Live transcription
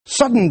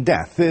Sudden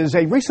Death is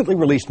a recently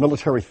released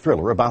military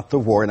thriller about the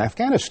war in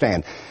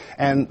Afghanistan,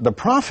 and the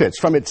profits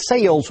from its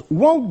sales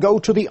won't go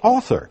to the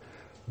author,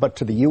 but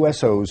to the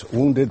USO's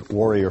Wounded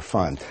Warrior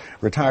Fund.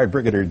 Retired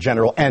Brigadier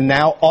General and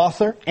now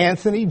author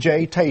Anthony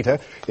J.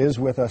 Tata is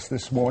with us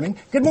this morning.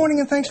 Good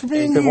morning and thanks for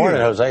being here. Good morning,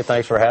 Jose.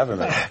 Thanks for having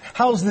me.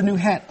 How's the new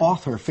hat,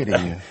 author,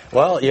 fitting you?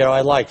 Well,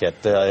 I like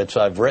it.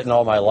 I've written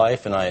all my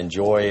life, and I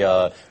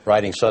enjoy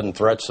writing Sudden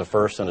Threats, the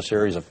first in a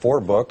series of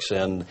 4 books,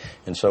 and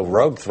so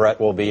Rogue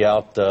Threat will be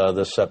out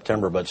this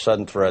September, but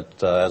Sudden Threat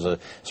has a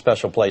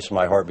special place in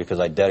my heart because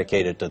I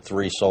dedicate it to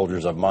 3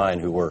 soldiers of mine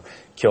who were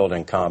killed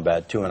in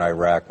combat, 2 in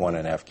Iraq, 1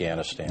 in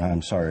Afghanistan.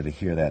 I'm sorry to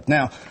hear that.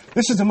 Now,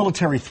 this is a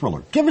military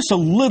thriller. Give us a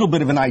little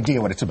bit of an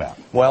idea what it's about.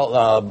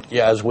 Well,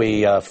 as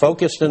we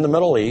focused in the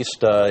Middle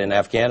East, in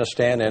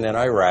Afghanistan and in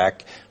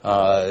Iraq,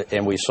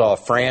 and we saw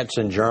France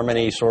and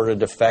Germany sort of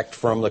defect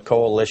from the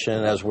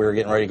coalition as we were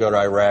getting ready to go to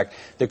Iraq,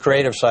 the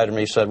creative side of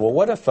me said, well,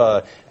 what if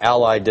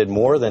Ally did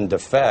more than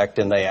defect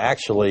and they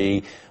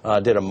actually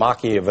did a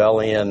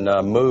Machiavellian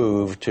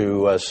move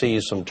to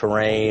seize some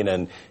terrain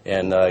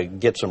and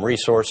get some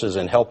resources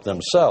and help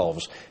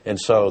themselves. And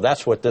so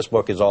that's what this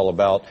book is all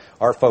about,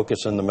 our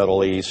focus in the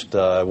Middle East.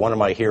 One of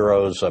my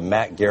heroes,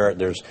 Matt Garrett,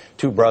 there's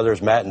 2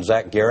 brothers, Matt and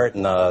Zach Garrett,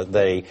 and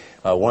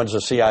one's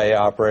a CIA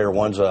operator,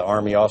 one's an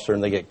Army officer,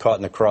 and they get caught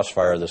in the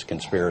crossfire of this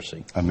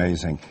conspiracy.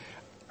 Amazing.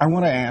 I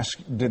want to ask,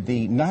 did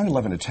the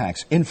 9/11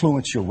 attacks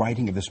influence your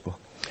writing of this book?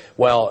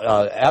 Well,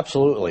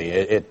 absolutely.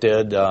 It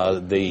did.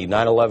 The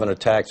 9/11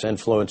 attacks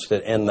influenced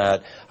it in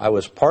that I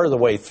was part of the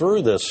way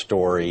through this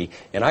story,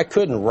 and I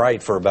couldn't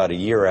write for about a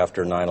year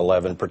after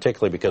 9/11,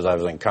 particularly because I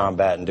was in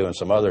combat and doing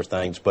some other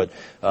things. But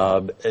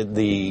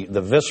the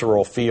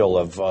visceral feel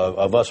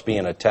of us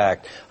being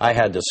attacked, I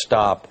had to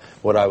stop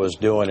what I was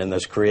doing, and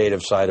this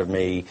creative side of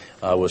me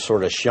was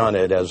sort of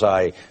shunted as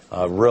I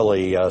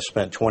really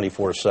spent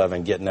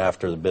 24/7 getting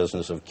after the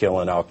business of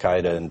killing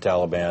Al-Qaeda and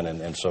Taliban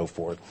and so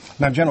forth.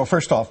 Now, General,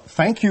 first off,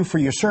 thank you for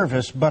your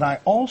service, but I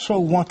also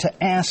want to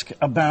ask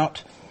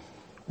about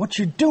what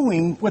you're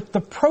doing with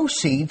the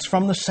proceeds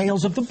from the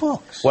sales of the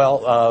books.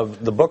 Well,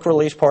 the book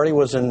release party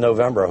was in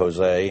November,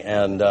 Jose,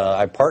 and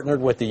I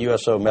partnered with the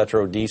USO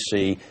Metro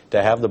DC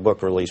to have the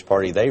book release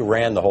party. They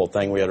ran the whole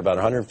thing. We had about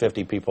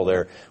 150 people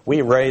there.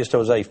 We raised,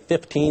 Jose,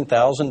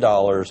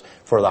 $15,000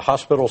 for the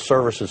Hospital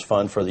Services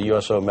Fund for the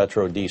USO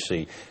Metro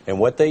DC. And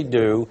what they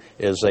do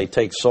is they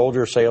take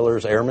soldiers,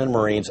 sailors, airmen,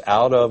 Marines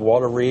out of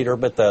Walter Reed or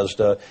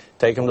Bethesda,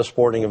 take them to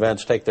sporting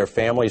events, take their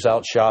families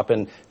out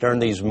shopping during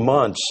these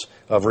months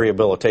of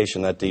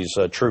rehabilitation that these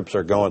troops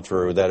are going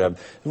through that have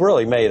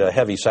really made a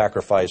heavy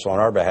sacrifice on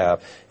our behalf.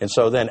 And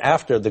so then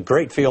after the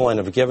great feeling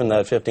of giving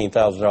that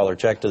 $15,000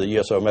 check to the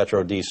USO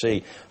Metro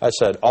DC, I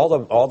said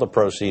all the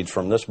proceeds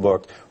from this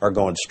book are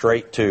going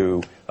straight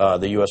to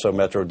the USO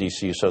Metro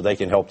DC so they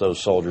can help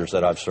those soldiers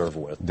that I've served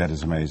with. That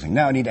is amazing.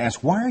 Now I need to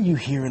ask, why are you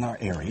here in our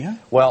area?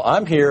 Well,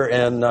 I'm here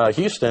in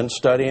Houston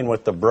studying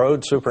with the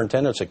Broad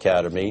Superintendent's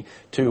Academy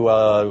to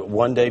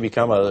one day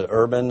become an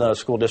urban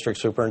school district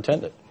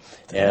superintendent.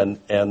 And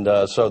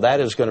so that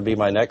is going to be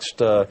my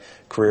next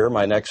career,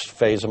 my next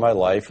phase of my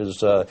life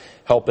is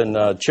helping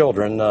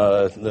children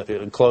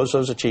close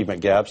those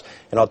achievement gaps.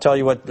 And I'll tell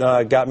you what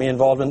got me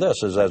involved in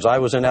this is as I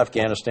was in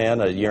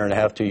Afghanistan a year and a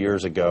half, 2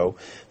 years ago,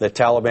 the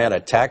Taliban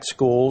attacked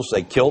schools,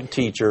 they killed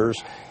teachers,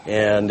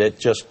 and it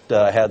just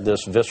had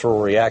this visceral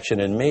reaction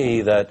in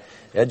me that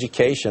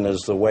education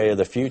is the way of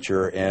the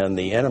future, and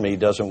the enemy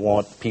doesn't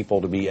want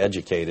people to be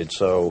educated.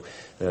 So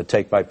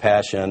take my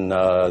passion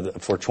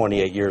for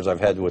 28 years I've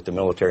had with the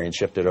military and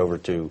shift it over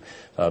to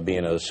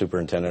being a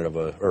superintendent of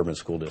an urban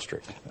school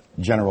district.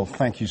 General,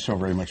 thank you so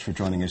very much for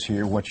joining us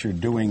here. What you're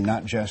doing,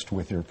 not just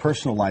with your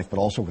personal life, but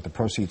also with the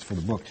proceeds for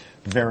the book,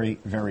 very,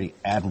 very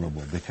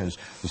admirable, because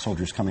the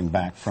soldiers coming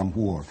back from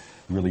war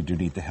really do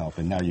need the help,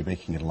 and now you're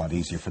making it a lot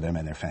easier for them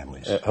and their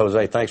families.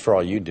 Jose, thanks for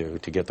all you do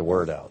to get the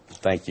word out.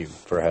 Thank you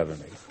for having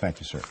me. Thank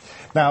you, sir.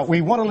 Now,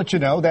 we want to let you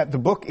know that the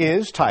book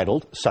is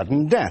titled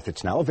Sudden Death.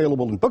 It's now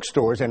available in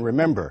bookstores, and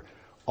remember,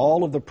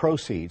 all of the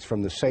proceeds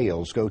from the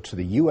sales go to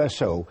the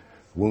USO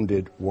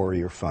Wounded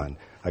Warrior Fund.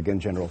 Again,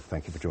 General,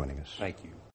 thank you for joining us. Thank you.